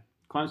 again,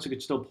 Clemson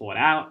could still pull it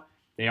out.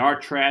 They are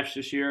trash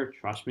this year.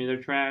 Trust me, they're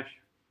trash.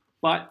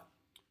 But,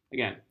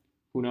 again,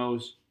 who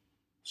knows?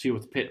 See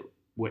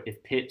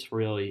if Pitt's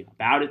really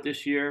about it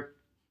this year.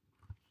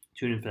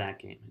 Tune in for that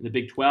game. In the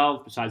Big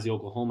 12, besides the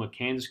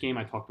Oklahoma-Kansas game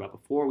I talked about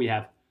before, we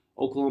have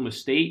Oklahoma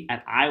State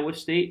at Iowa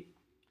State.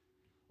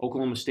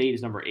 Oklahoma State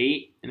is number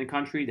 8 in the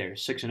country. They're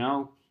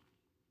 6-0.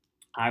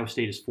 Iowa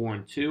State is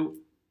 4-2.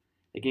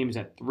 The game is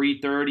at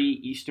 3:30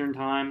 Eastern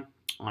Time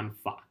on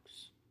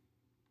Fox.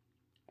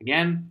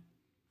 Again,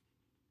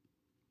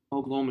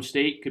 Oklahoma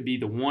State could be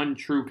the one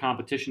true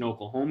competition to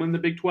Oklahoma in the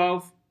Big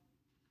 12,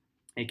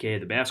 aka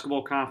the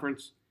basketball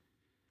conference.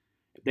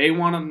 If they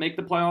want to make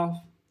the playoff,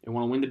 they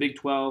want to win the Big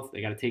 12,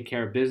 they got to take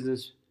care of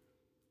business,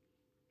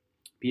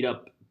 beat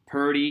up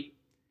Purdy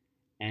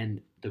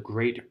and the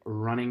great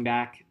running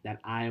back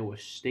that Iowa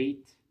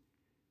State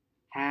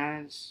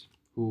has,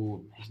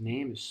 who his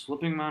name is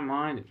slipping my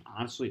mind, and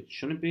honestly it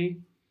shouldn't be.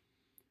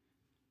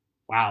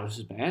 Wow, this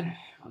is bad.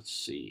 Let's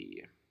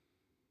see.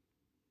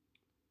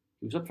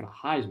 He was up for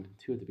the Heisman,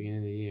 too, at the beginning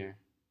of the year.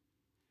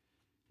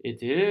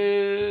 It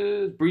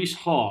is Breece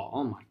Hall.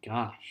 Oh, my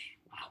gosh.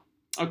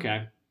 Wow.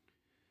 Okay.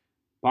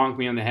 Bonk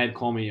me on the head,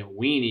 call me a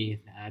weenie.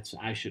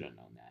 I should have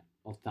known that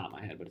off the top of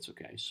my head, but it's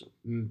okay. So,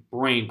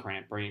 brain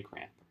cramp.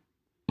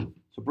 So,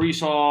 Breece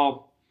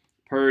Hall,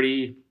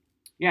 Purdy.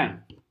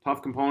 Again,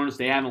 tough components.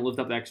 They haven't lived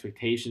up to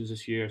expectations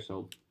this year.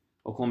 So,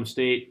 Oklahoma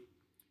State,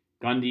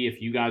 Gundy,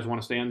 if you guys want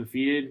to stay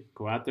undefeated,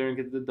 go out there and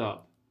get the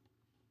dub.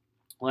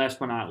 Last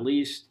but not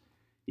least,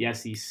 the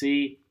SEC.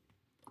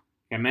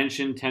 Like I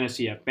mentioned,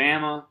 Tennessee at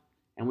Bama.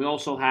 And we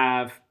also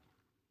have,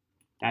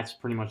 that's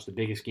pretty much the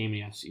biggest game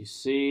in the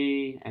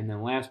SEC. And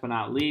then last but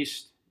not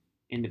least,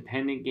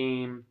 independent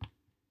game.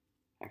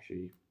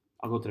 Actually,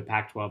 I'll go to the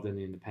Pac-12, then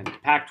the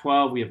independent.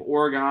 Pac-12, we have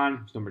Oregon,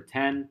 who's number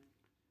 10.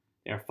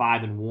 They're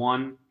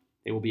 5-1.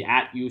 They will be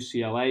at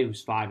UCLA,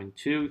 who's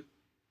 5-2.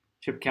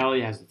 Chip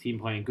Kelly has the team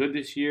playing good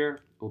this year.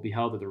 It will be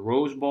held at the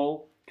Rose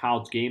Bowl.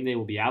 College game day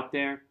will be out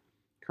there.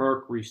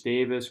 Kirk, Reese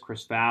Davis,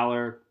 Chris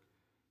Fowler,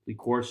 Lee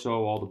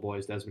Corso, all the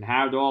boys, Desmond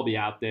Howard, they'll all be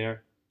out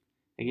there.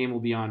 The game will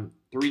be on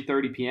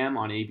 3:30 p.m.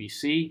 on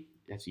ABC.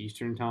 That's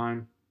Eastern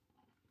Time.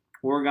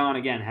 Oregon,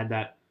 again, had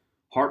that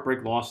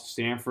heartbreak loss to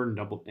Stanford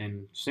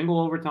in single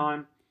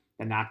overtime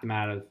that knocked them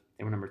out of,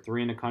 they were number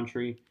 3 in the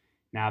country.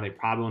 Now they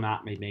probably will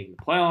not be making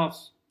the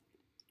playoffs.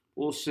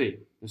 We'll see.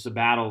 This is a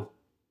battle.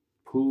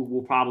 Who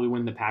will probably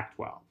win the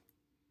Pac-12?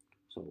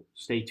 So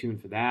stay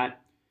tuned for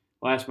that.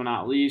 Last but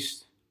not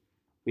least,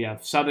 we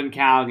have Southern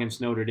Cal against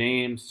Notre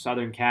Dame.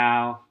 Southern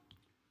Cal,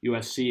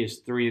 USC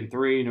is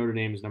 3-3. Notre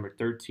Dame is number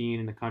 13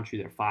 in the country.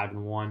 They're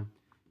 5-1.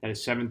 That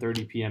is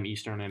 7:30 p.m.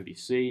 Eastern on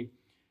NBC.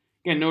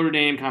 Again, Notre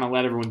Dame kind of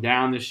let everyone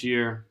down this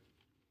year.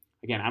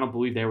 Again, I don't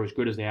believe they were as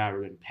good as they have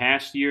in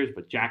past years,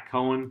 but Jack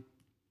Cohen,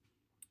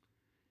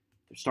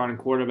 their starting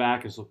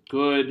quarterback, has looked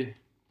good.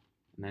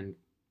 And then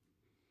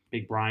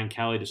Big Brian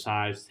Kelly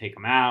decides to take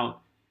them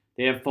out.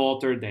 They have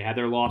faltered. They had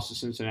their loss to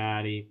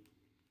Cincinnati,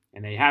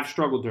 and they have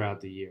struggled throughout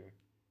the year.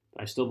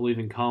 But I still believe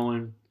in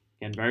Cohen.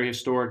 Again, very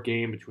historic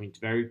game between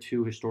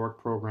two historic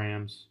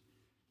programs.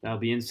 That'll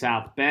be in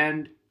South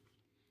Bend.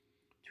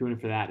 Tune in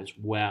for that as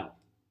well.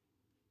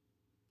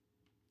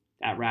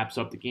 That wraps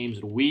up the games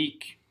of the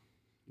week.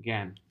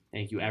 Again,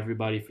 thank you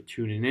everybody for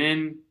tuning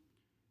in,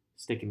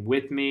 sticking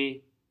with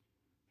me.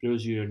 For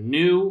those of you who are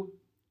new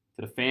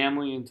to the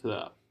family and to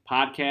the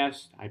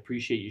podcast, I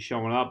appreciate you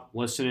showing up,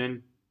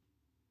 listening.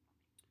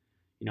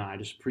 I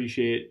just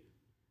appreciate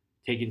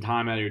taking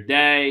time out of your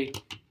day,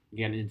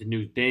 getting into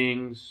new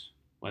things,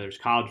 whether it's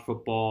college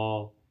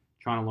football,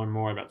 trying to learn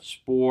more about the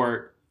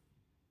sport,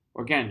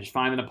 or again, just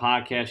finding a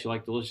podcast you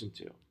like to listen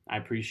to. I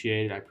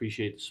appreciate it. I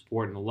appreciate the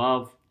support and the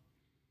love.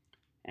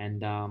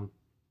 And I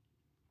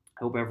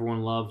hope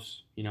everyone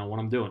loves, what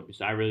I'm doing,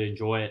 because I really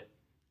enjoy it.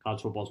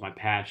 College football is my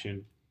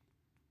passion.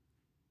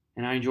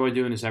 And I enjoy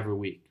doing this every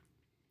week.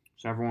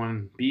 So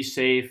everyone, be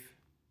safe,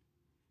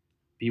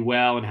 be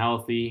well and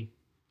healthy.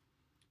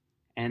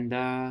 And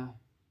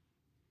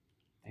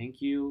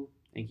thank you.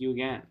 Thank you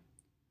again,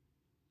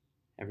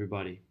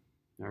 everybody.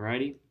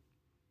 Alrighty?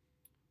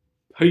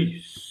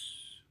 Peace.